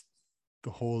and the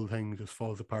whole thing just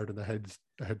falls apart and the heads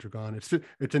are gone. It's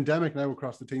endemic now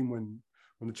across the team when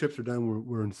the chips are down,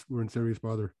 we're in serious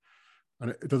bother.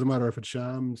 And it doesn't matter if it's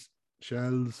Shams,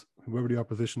 Shells, whoever the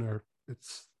opposition are,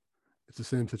 it's the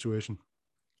same situation.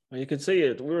 Well, you could see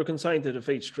it. We were consigned to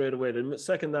defeat straight away. The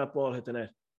second that ball hit the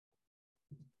net,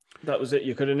 that was it.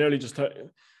 You could have nearly just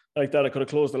like that. I could have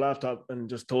closed the laptop and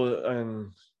just told,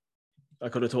 and I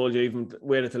could have told you, even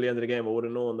waited till the end of the game, I would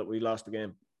have known that we lost the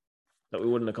game, that we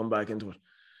wouldn't have come back into it.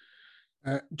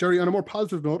 Jerry, on a more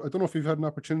positive note, I don't know if you've had an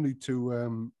opportunity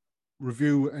to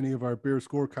review any of our Beer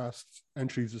Scorecast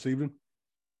entries this evening.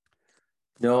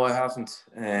 No, I haven't.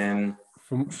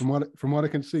 From what I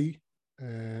can see,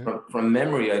 from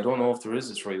memory, I don't know if there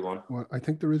is a 3-1. Well, I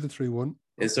think there is a 3-1.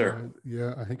 Is there?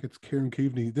 Yeah, I think it's Kieran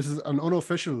Keaveney. This is an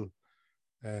unofficial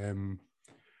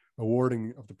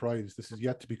awarding of the prize. This is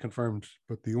yet to be confirmed,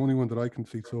 but the only one that I can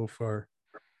see so far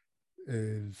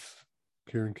is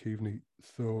Kieran Keaveney.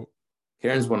 So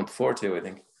Kieran's won it before too, I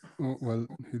think. Oh, well,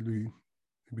 he'll be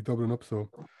doubling up.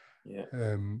 So yeah,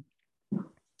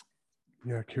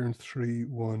 Kieran's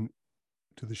 3-1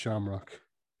 to the Shamrock,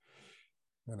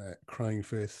 and a crying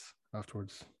face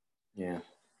afterwards. Yeah.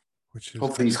 Which is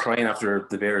hopefully he's crying after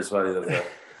the Bears value of the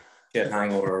get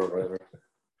hangover or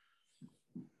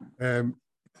whatever.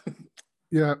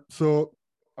 Yeah, so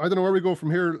I don't know where we go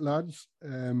from here, lads. Is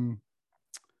there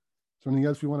anything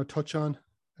else we want to touch on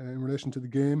in relation to the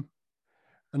game?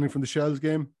 Anything from the Shells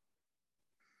game?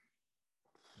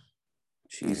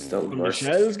 Jeez, that was from the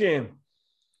Shells game.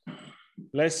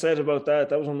 Less said about that.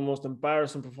 That was one of the most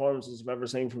embarrassing performances I've ever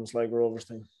seen from the Sligo Rovers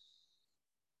team.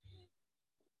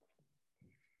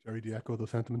 Jerry, do you echo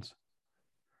those sentiments?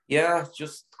 Yeah,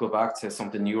 just go back to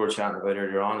something you were chatting about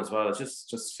earlier on as well. It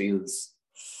just feels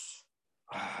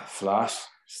flat,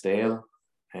 stale.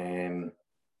 It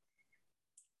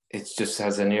just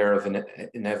has an air of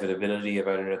inevitability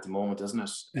about it at the moment, doesn't it?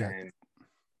 Yeah.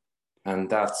 And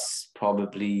that's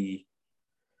probably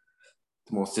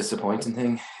the most disappointing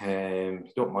thing.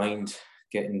 You don't mind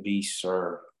getting beat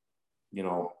or,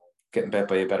 getting bet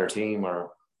by a better team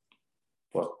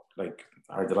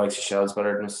are the likes of Shells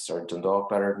better than us? Or Dundalk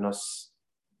better than us?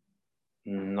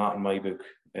 Not in my book.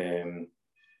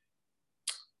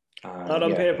 Not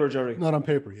on paper, Jerry. Not on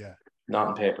paper, yeah. Not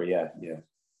on paper, yeah.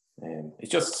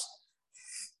 It's just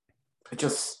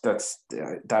that's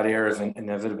that air of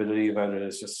inevitability about it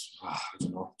is just I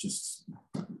don't know, just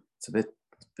it's a bit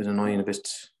annoying, a bit.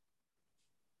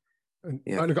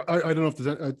 Yeah. I don't know if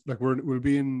there's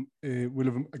we'll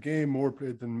have a game more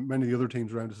played than many of the other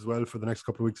teams around us as well for the next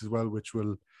couple of weeks as well, which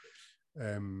will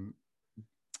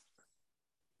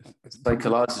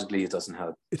psychologically it doesn't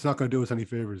help. It's not going to do us any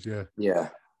favors, yeah.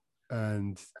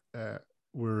 And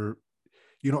we're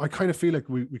I kind of feel like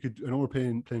we could. I know we're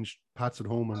playing Pats at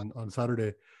home on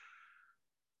Saturday.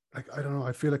 Like, I don't know,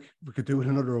 I feel like we could do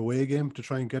another away game to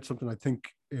try and get something. I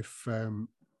think if and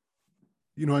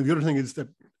the other thing is that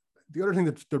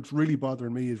that's really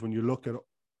bothering me is when you look at,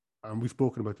 and we've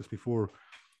spoken about this before,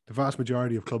 the vast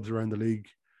majority of clubs around the league,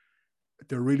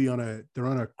 they're really on a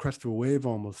crest of a wave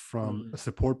almost from a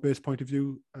support based point of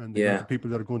view, and the people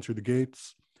that are going through the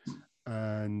gates,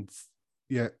 and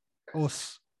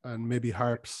us and maybe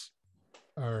Harps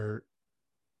are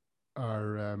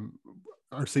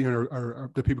seeing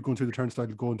are the people going through the turnstile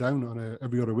going down on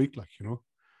every other week,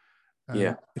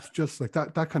 it's just like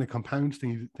that kind of compounds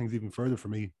things even further for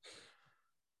me.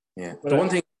 Yeah. The one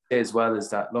thing as well is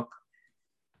that, look,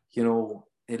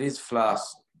 it is flat,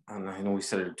 and I know we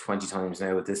said it 20 times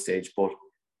now at this stage, but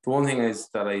the one thing is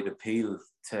that I'd appeal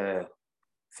to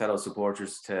fellow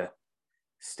supporters to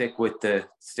stick with the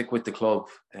club.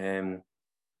 I'm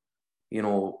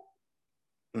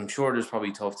sure there's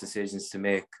probably tough decisions to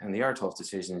make, and they are tough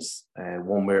decisions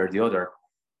one way or the other.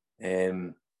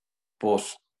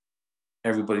 But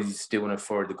everybody's doing it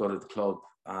for the good of the club,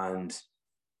 and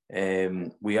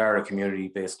we are a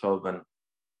community-based club, and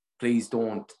please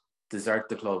don't desert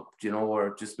the club,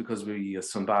 or just because we have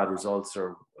some bad results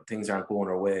or things aren't going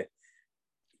our way.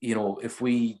 If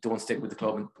we don't stick with the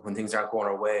club when things aren't going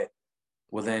our way,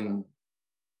 well, then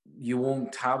you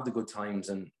won't have the good times,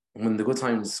 and when the good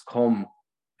times come,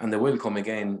 and they will come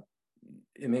again,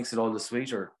 it makes it all the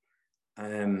sweeter.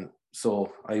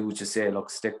 So I would just say, look,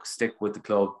 stick with the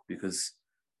club, because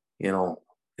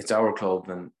it's our club,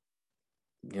 and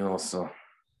so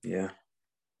yeah.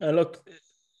 Look,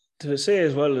 to say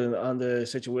as well on the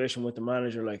situation with the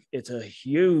manager, like it's a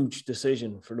huge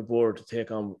decision for the board to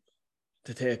take on,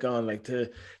 like to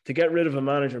get rid of a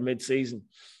manager mid-season,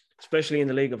 especially in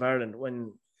the League of Ireland,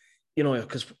 when, you know,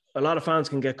 because a lot of fans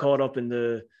can get caught up in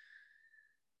the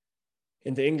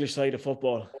English side of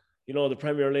football. You know, the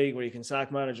Premier League, where you can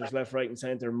sack managers left, right, and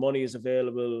centre. Money is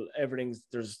available.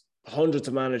 There's hundreds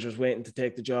of managers waiting to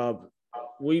take the job.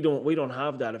 We don't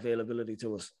have that availability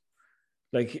to us.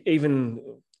 Like, even,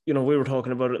 you know, we were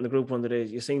talking about it in the group one day.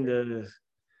 You seen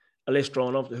a list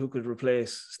drawn up to who could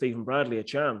replace Stephen Bradley at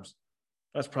Shams.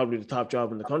 That's probably the top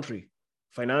job in the country,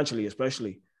 financially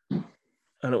especially.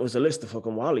 And it was a list of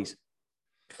fucking Wallies.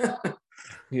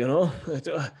 You know,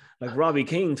 like Robbie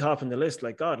Keane topping the list.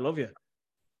 Like, God love you.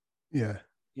 Yeah.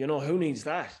 You know, who needs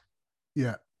that?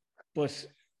 Yeah. But,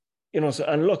 you know, so,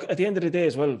 and look, at the end of the day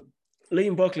as well,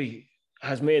 Liam Buckley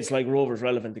has made Sligo Rovers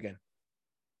relevant again.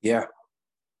 Yeah.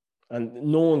 And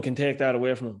no one can take that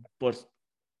away from him. But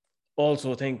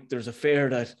also think there's a fear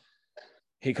that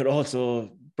he could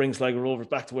also bring Sligo Rovers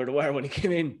back to where they were when he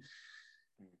came in.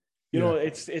 You know,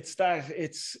 it's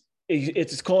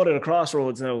caught at a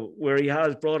crossroads now, where he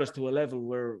has brought us to a level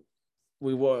where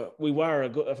we were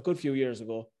a good few years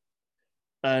ago.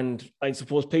 And I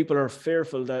suppose people are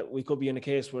fearful that we could be in a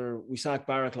case where we sack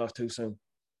Barraclough too soon,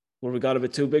 where we got a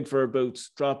bit too big for our boots,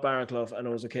 dropped Barraclough, and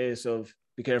it was a case of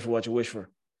be careful what you wish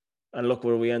for. And look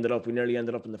where we ended up. We nearly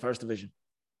ended up in the first division.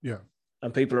 Yeah.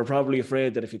 And people are probably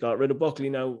afraid that if you got rid of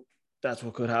Buckley now, that's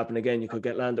what could happen again. You could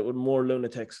get landed with more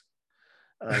lunatics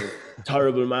and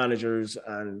terrible managers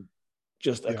and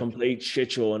just a complete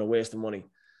shit show and a waste of money.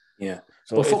 Yeah.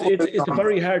 So it's a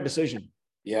very hard decision.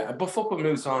 Yeah, but football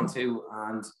moves on too.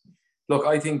 And look,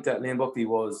 I think that Liam Buckley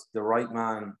was the right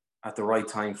man at the right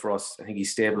time for us. I think he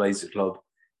stabilised the club.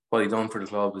 What he done for the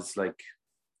club is, like,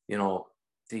 you know,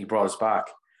 he brought us back.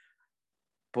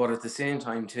 But at the same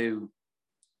time too,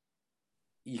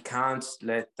 you can't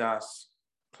let that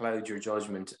cloud your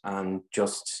judgment and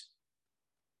just,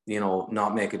 you know,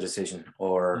 not make a decision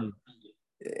or,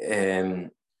 you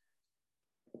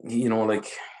know, like,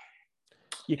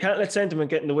 you can't let sentiment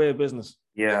get in the way of business.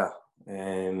 Yeah.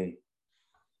 And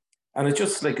it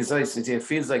just, like, as I said, it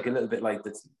feels like a little bit like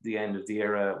the end of the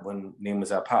era when Liam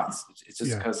was at Pats. It's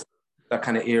just because that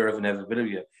kind of era of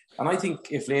inevitability. And I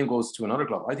think if Liam goes to another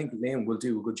club, I think Liam will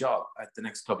do a good job at the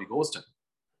next club he goes to.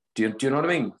 Do you know what I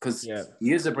mean? Because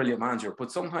he is a brilliant manager,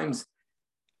 but sometimes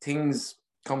things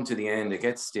come to the end, it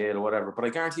gets stale or whatever. But I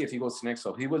guarantee if he goes to the next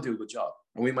club, he will do a good job.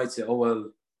 And we might say, oh,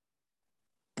 well,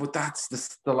 but that's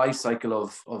the life cycle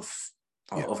of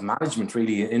management,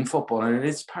 really, in football, and it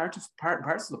is part and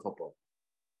parcel of football.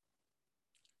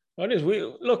 What is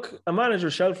look, a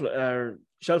manager's shelf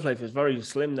life is very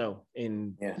slim now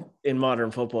in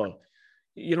modern football.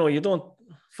 You know, you don't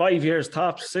 5 years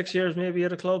tops, 6 years maybe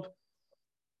at a club.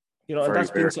 You know,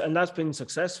 and that's been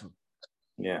successful.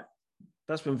 Yeah,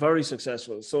 that's been very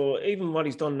successful. So even what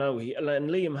he's done now, and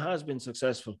Liam has been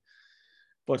successful.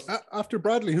 But after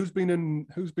Bradley, who's been?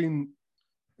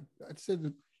 I'd say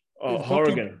that.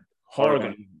 Horgan.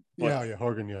 Yeah,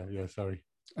 Horgan. Yeah. Sorry.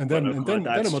 And then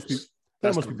it must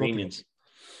be Buckley.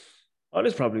 Oh, it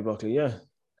is probably Buckley. Yeah.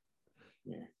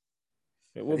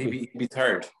 It would be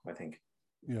third, I think.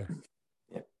 Yeah.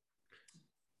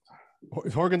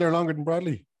 Is Horgan there longer than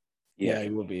Bradley? Yeah, he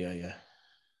would be. Yeah.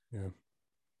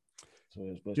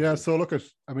 So look at.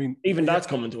 I mean, even that's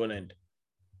coming to an end.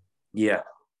 Yeah.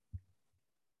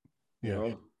 Yeah. You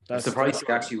know, I'm surprised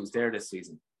he actually was there this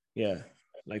season. Yeah.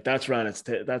 Like that's ran its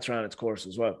course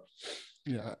as well.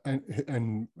 Yeah,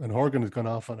 and Horgan has gone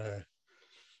off on a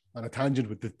tangent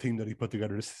with the team that he put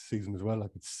together this season as well.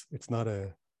 Like it's not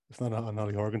on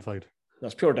Ollie Horgan's side.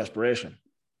 That's pure desperation.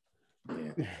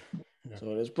 Yeah. So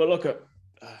it is. But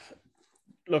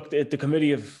look, the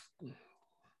committee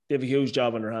they have a huge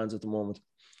job on their hands at the moment.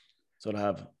 So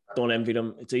don't envy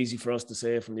them. It's easy for us to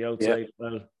say from the outside,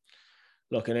 well,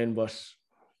 looking in, but.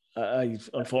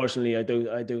 Unfortunately, I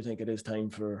do think it is time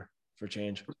for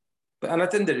change. And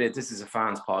at the end of the day, this is a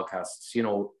fans podcast. You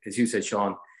know, as you said,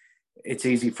 Sean, it's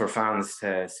easy for fans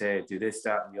to say do this,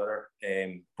 that, and the other.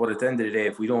 But at the end of the day,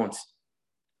 if we don't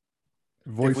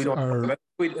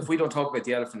talk about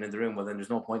the elephant in the room, well, then there's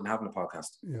no point in having a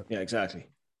podcast. Yeah, exactly.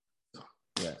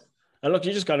 Yeah, and look,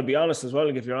 you just got to be honest as well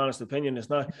and give your honest opinion. It's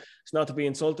not to be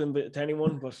insulting to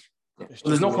anyone, but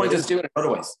there's no point just doing it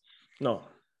otherwise. No.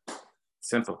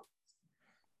 Simple.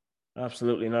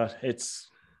 Absolutely not. It's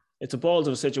a balls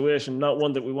of a situation, not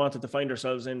one that we wanted to find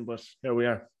ourselves in, but here we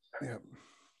are. Yeah.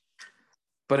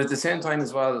 But at the same time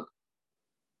as well,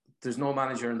 there's no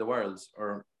manager in the world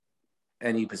or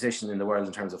any position in the world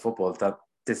in terms of football that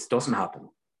this doesn't happen.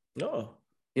 No.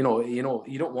 you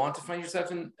don't want to find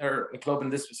yourself in or a club in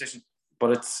this position,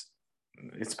 but it's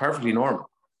perfectly normal.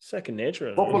 Second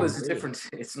nature. Football is different.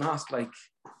 It's not like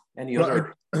any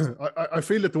other. I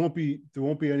feel that there won't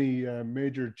be any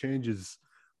major changes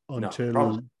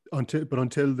until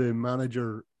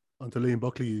Liam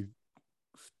Buckley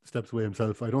steps away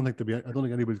himself. I don't think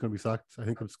anybody's going to be sacked. I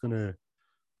think it's going to,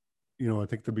 I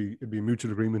think it'd be a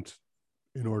mutual agreement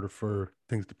in order for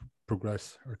things to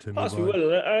progress or to possibly move on.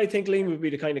 will. I think Liam would be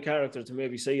the kind of character to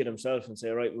maybe see it himself and say,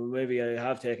 right, well, maybe I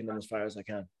have taken them as far as I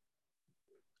can,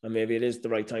 and maybe it is the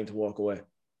right time to walk away.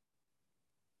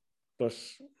 But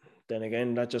then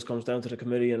again, that just comes down to the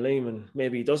committee and Liam, and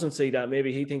maybe he doesn't see that.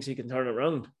 Maybe he thinks he can turn it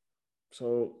around.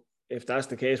 So if that's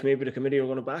the case, maybe the committee are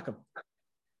going to back him.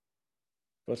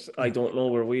 But I don't know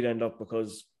where we'd end up,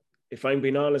 because if I'm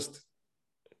being honest,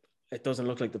 it doesn't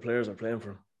look like the players are playing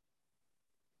for him.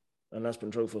 And that's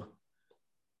been truthful.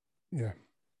 Yeah.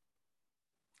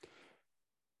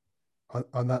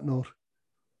 On that note.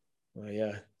 Well,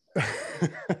 yeah.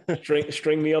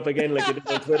 String me up again like you did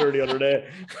on Twitter the other day.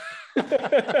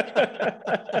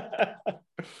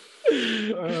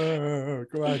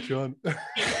 Go on, Sean.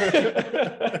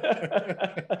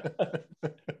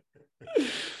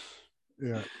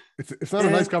 Yeah, it's not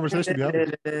a nice conversation to be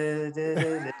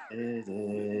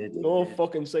having. No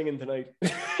fucking singing tonight.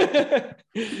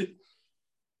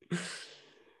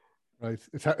 Right,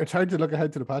 it's hard to look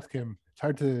ahead to the Pats game. It's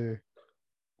hard to.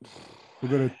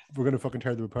 We're gonna fucking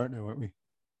tear them apart now, aren't we?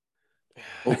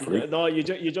 Hopefully. No, you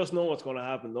just know what's going to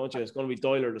happen, don't you? It's going to be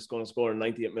Doyler that's going to score a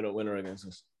 98-minute winner against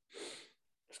us.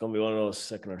 It's going to be one of those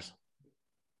sickeners.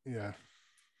 Yeah.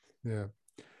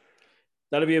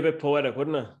 That'd be a bit poetic,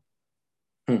 wouldn't it?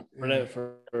 Yeah.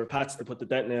 For Pats to put the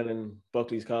death nail in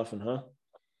Buckley's coffin, huh?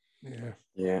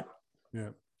 Yeah.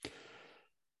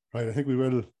 Right, I think we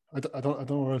will. I don't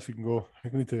know where else we can go. I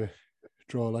think we need to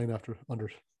draw a line under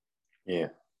it. Yeah.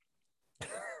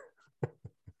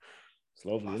 It's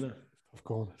lovely, isn't it?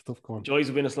 Stuff going. Joys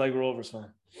of being a Sligo Rovers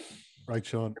fan. Right,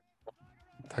 Sean.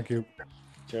 Thank you.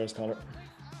 Cheers, Connor.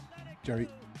 Jerry.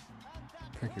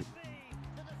 Thank you.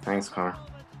 Thanks, Connor.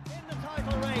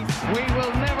 We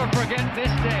will never forget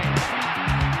this day.